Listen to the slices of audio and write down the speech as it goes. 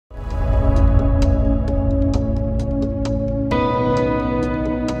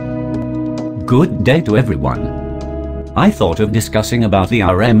Good day to everyone. I thought of discussing about the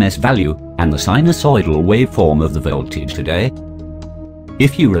RMS value and the sinusoidal waveform of the voltage today.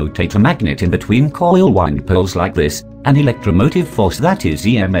 If you rotate a magnet in between coil wound poles like this, an electromotive force, that is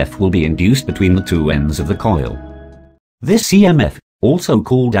EMF, will be induced between the two ends of the coil. This EMF, also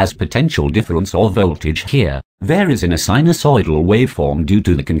called as potential difference or voltage here, varies in a sinusoidal waveform due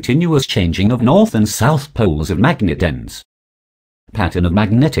to the continuous changing of north and south poles of magnet ends. Pattern of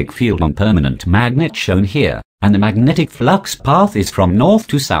magnetic field on permanent magnet shown here, and the magnetic flux path is from north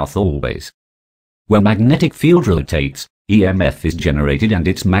to south always. When magnetic field rotates, EMF is generated and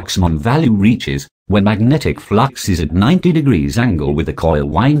its maximum value reaches when magnetic flux is at 90 degrees angle with the coil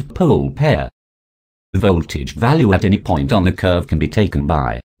wound pole pair. The voltage value at any point on the curve can be taken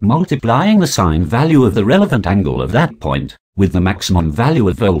by multiplying the sine value of the relevant angle of that point with the maximum value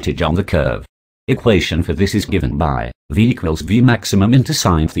of voltage on the curve. Equation for this is given by V equals V maximum into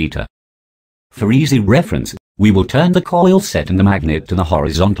sine theta. For easy reference, we will turn the coil set in the magnet to the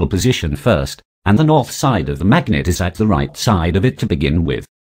horizontal position first, and the north side of the magnet is at the right side of it to begin with.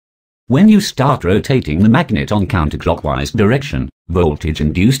 When you start rotating the magnet on counterclockwise direction, voltage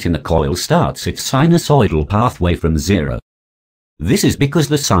induced in the coil starts its sinusoidal pathway from 0. This is because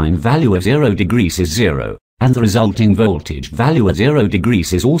the sine value of 0 degrees is 0, and the resulting voltage value at 0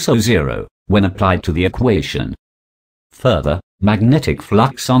 degrees is also 0, when applied to the equation. Further, magnetic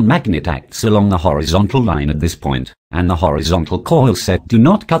flux on magnet acts along the horizontal line at this point, and the horizontal coil set do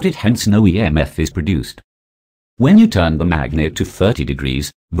not cut it, hence no EMF is produced. When you turn the magnet to 30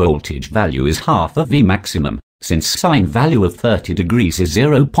 degrees, voltage value is half of V maximum, since sine value of 30 degrees is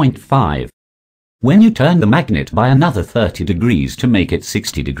 0.5. When you turn the magnet by another 30 degrees to make it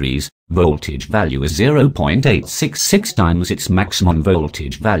 60 degrees, voltage value is 0.866 times its maximum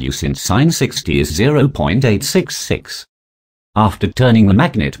voltage value, since sine 60 is 0.866. After turning the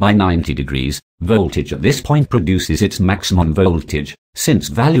magnet by 90 degrees, voltage at this point produces its maximum voltage, since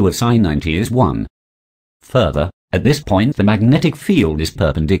value of sine 90 is 1. Further, at this point the magnetic field is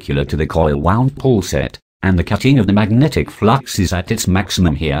perpendicular to the coil wound pole set, and the cutting of the magnetic flux is at its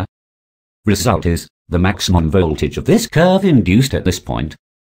maximum here. Result is the maximum voltage of this curve induced at this point.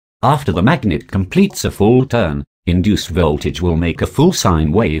 After the magnet completes a full turn, induced voltage will make a full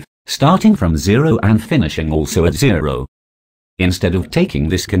sine wave, starting from 0 and finishing also at 0. Instead of taking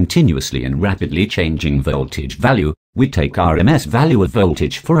this continuously and rapidly changing voltage value, we take RMS value of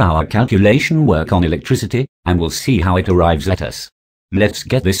voltage for our calculation work on electricity, and we'll see how it arrives at us. Let's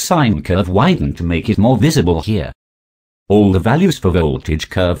get this sine curve widened to make it more visible here. All the values for voltage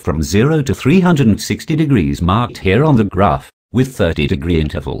curve from 0 to 360 degrees marked here on the graph, with 30-degree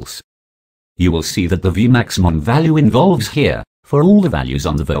intervals. You will see that the V maximum value involves here, for all the values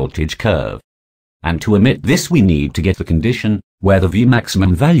on the voltage curve. And to omit this we need to get the condition, where the V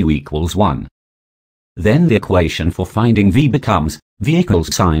maximum value equals 1. Then the equation for finding V becomes V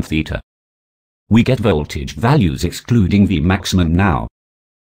equals sine theta. We get voltage values excluding V maximum now.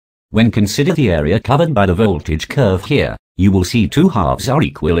 When consider the area covered by the voltage curve here, you will see two halves are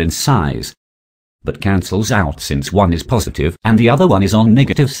equal in size, but cancels out since one is positive and the other one is on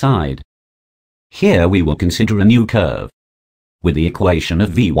negative side. Here we will consider a new curve, with the equation of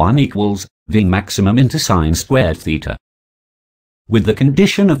V1 equals V maximum into sine squared theta. With the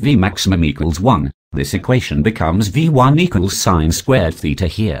condition of V maximum equals 1, this equation becomes V1 equals sine squared theta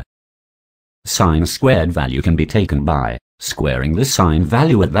here. Sine squared value can be taken by squaring the sine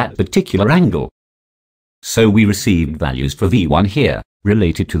value at that particular angle. So we received values for V1 here,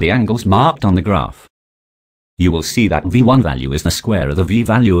 related to the angles marked on the graph. You will see that V1 value is the square of the V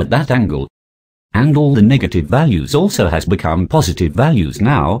value at that angle. And all the negative values also has become positive values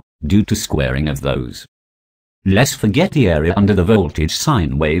now, due to squaring of those. Let's forget the area under the voltage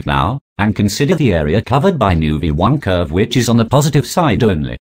sine wave now, and consider the area covered by new V1 curve, which is on the positive side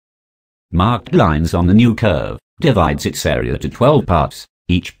only. Marked lines on the new curve divides its area to 12 parts,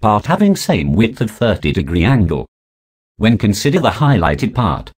 each part having same width of 30-degree angle. When consider the highlighted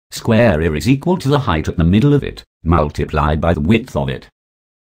part, square area is equal to the height at the middle of it, multiplied by the width of it.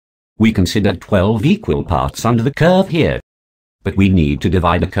 We considered 12 equal parts under the curve here, but we need to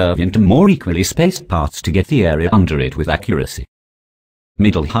divide the curve into more equally spaced parts to get the area under it with accuracy.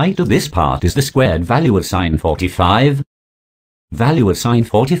 Middle height of this part is the squared value of sine 45. Value of sine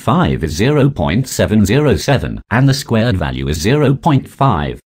 45 is 0.707 and the squared value is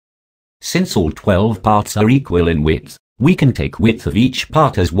 0.5. Since all 12 parts are equal in width, we can take width of each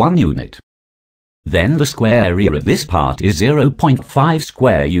part as 1 unit. Then the square area of this part is 0.5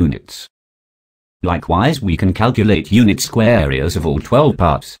 square units. Likewise, we can calculate unit square areas of all 12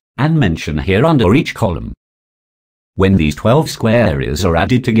 parts, and mention here under each column. When these 12 square areas are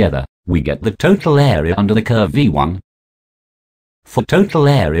added together, we get the total area under the curve V1. For total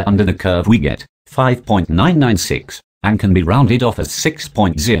area under the curve we get 5.996, and can be rounded off as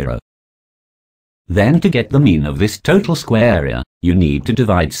 6.0. Then to get the mean of this total square area, you need to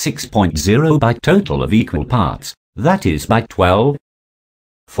divide 6.0 by total of equal parts, that is by 12.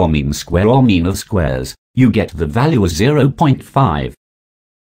 For mean square or mean of squares, you get the value as 0.5.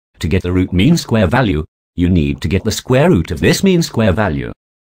 To get the root mean square value, you need to get the square root of this mean square value.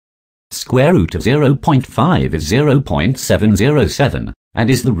 Square root of 0.5 is 0.707, and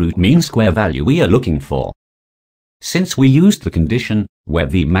is the root mean square value we are looking for. Since we used the condition where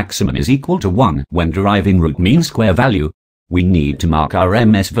the maximum is equal to 1 when deriving root mean square value, we need to mark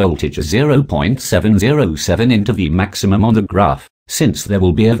RMS voltage as 0.707 into the maximum on the graph, since there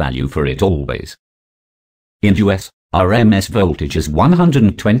will be a value for it always. In US, RMS voltage is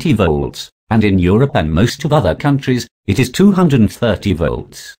 120 volts, and in Europe and most of other countries, it is 230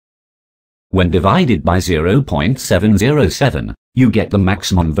 volts. When divided by 0.707, you get the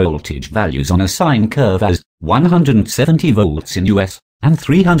maximum voltage values on a sine curve as 170 volts in US and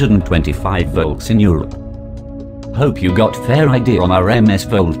 325 volts in Europe. Hope you got fair idea on RMS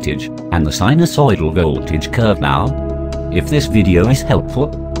voltage and the sinusoidal voltage curve now. If this video is helpful,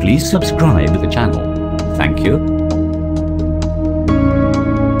 please subscribe to the channel. Thank you.